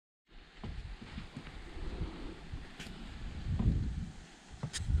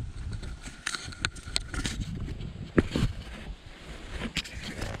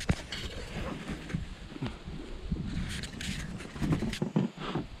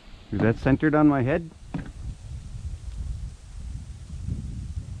Is that centered on my head? A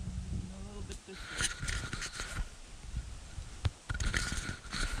little bit this way.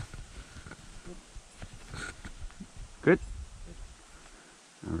 Good?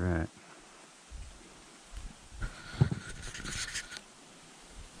 All right.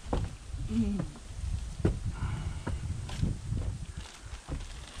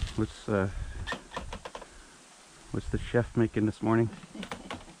 What's the chef making this morning?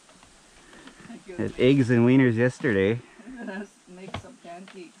 Had eggs and wieners yesterday. Let's make some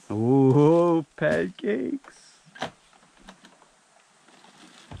pancakes. Oh, pancakes! I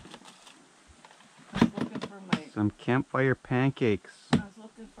was looking for my Some campfire pancakes.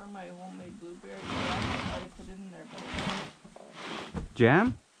 homemade blueberry jam. I put it in there, but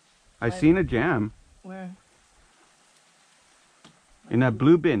Jam? I seen a jam where? in that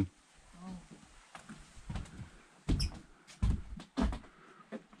blue bin.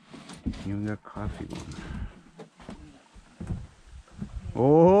 You even got coffee one.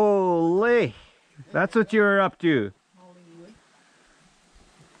 Holy! That's what you were up to. Hollywood.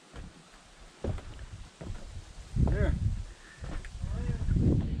 Here.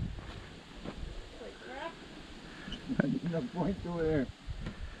 The point over there.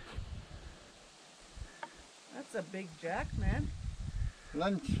 That's a big jack, man.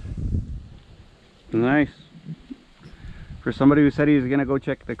 Lunch. Nice. For somebody who said he was gonna go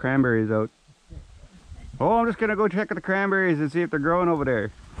check the cranberries out. Oh, I'm just gonna go check the cranberries and see if they're growing over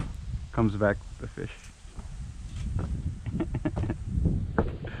there. Comes back with the fish.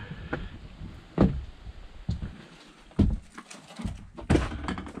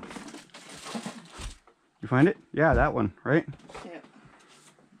 You find it? Yeah, that one, right? Yeah.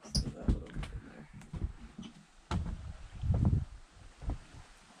 Still got a little bit in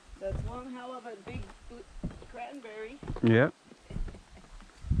there. That's one hell of a big cranberry. Yeah.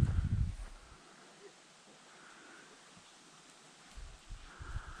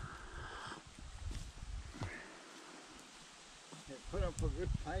 They put up a good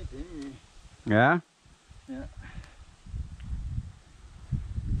fight, eh? Yeah? Yeah.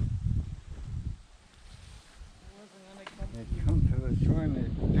 They come to the shore and they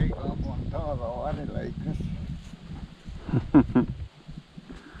take off on top of the water like this.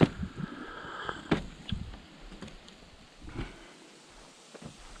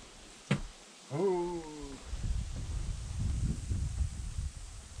 Oh.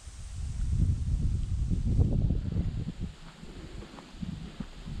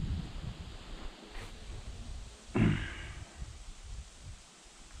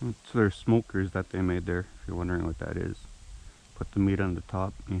 It's their smokers that they made there, if you're wondering what that is. Put the meat on the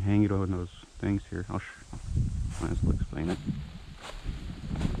top and you hang it on those things here. Might as well explain it.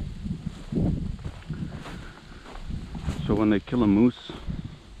 So when they kill a moose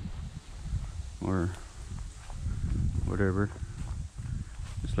or whatever,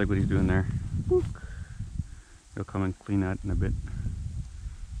 just like what he's doing there, he'll come and clean that in a bit.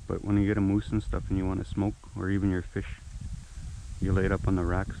 But when you get a moose and stuff and you want to smoke, or even your fish, you lay it up on the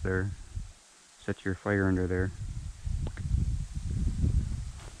racks there, set your fire under there.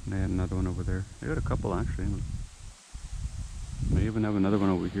 They had another one over there. They got a couple actually. They even have another one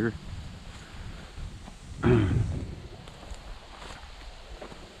over here.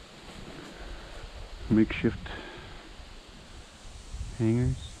 Makeshift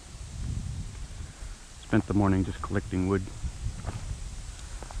hangers. Spent the morning just collecting wood.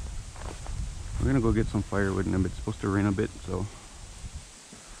 We're gonna go get some firewood in a bit. It's supposed to rain a bit, so.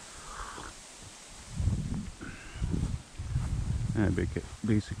 Yeah,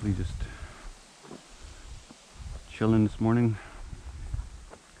 basically just chilling this morning.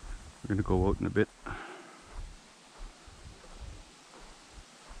 We're gonna go out in a bit.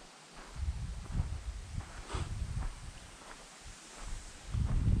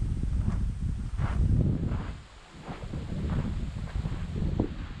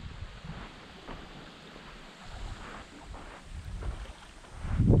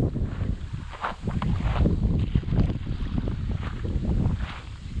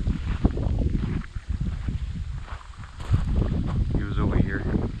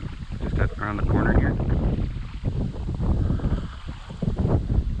 Around the corner here.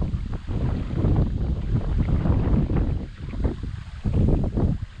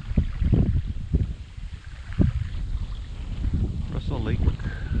 Russell Lake. It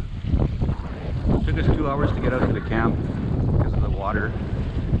took us 2 hours to get out to the camp because of the water.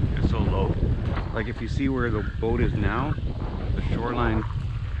 It's so low. Like if you see where the boat is now, the shoreline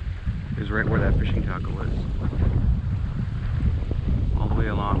is right where that fishing tackle is. All the way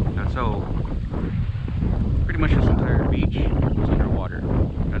along. That's how pretty much this entire beach was underwater.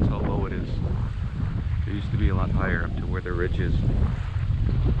 That's how where the ridge is.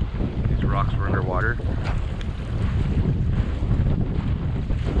 These rocks were underwater.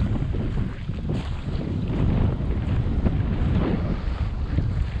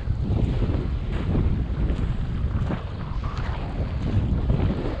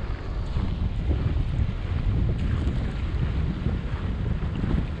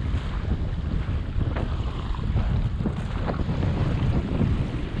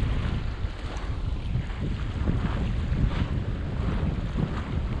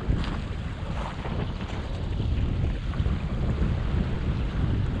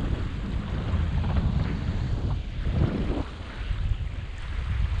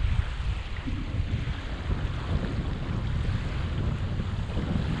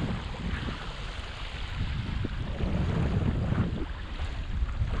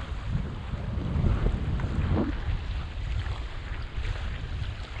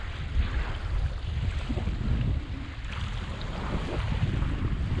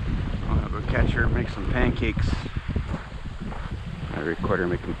 Catch her make some pancakes. I record her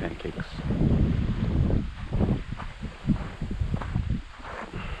making pancakes.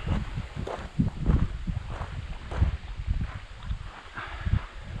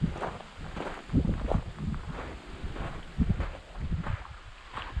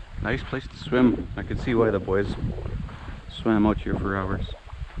 Nice place to swim. I could see why the boys swam out here for hours.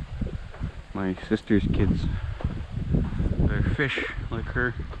 My sister's kids, they're fish like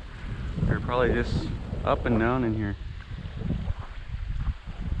her. They're probably just up and down in here,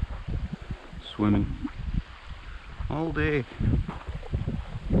 swimming all day.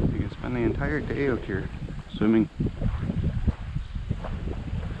 You can spend the entire day out here swimming.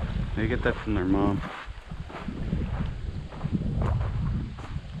 They get that from their mom.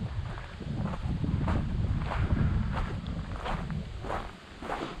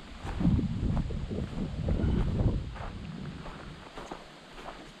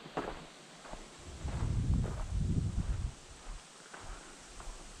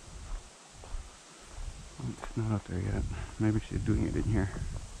 It's not out there yet. Maybe she's doing it in here.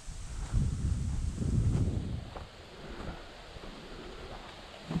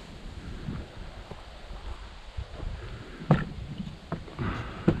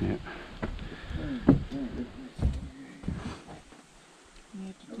 Yeah.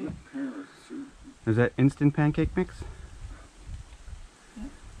 Is that instant pancake mix?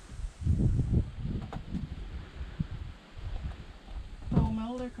 Home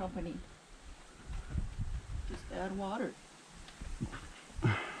Elder Company. Just add water.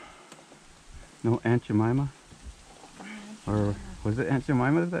 No Aunt Jemima? Or was it Aunt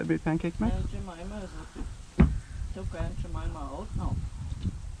Jemima that made pancake mix? Aunt Jemima is took Aunt Jemima out now.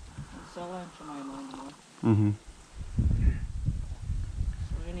 Don't sell Aunt Jemima anymore. Mm-hmm.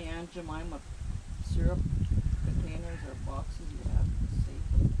 So any Aunt Jemima syrup containers or boxes you have to save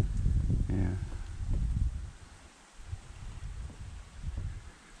them. Yeah.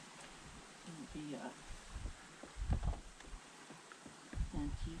 It'll be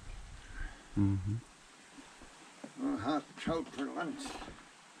antique. Mm-hmm. Hot trout for lunch.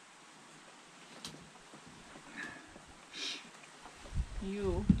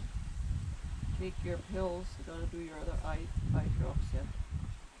 You take your pills. You gotta do your other eye drops yet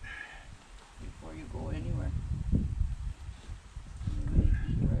before you go anywhere.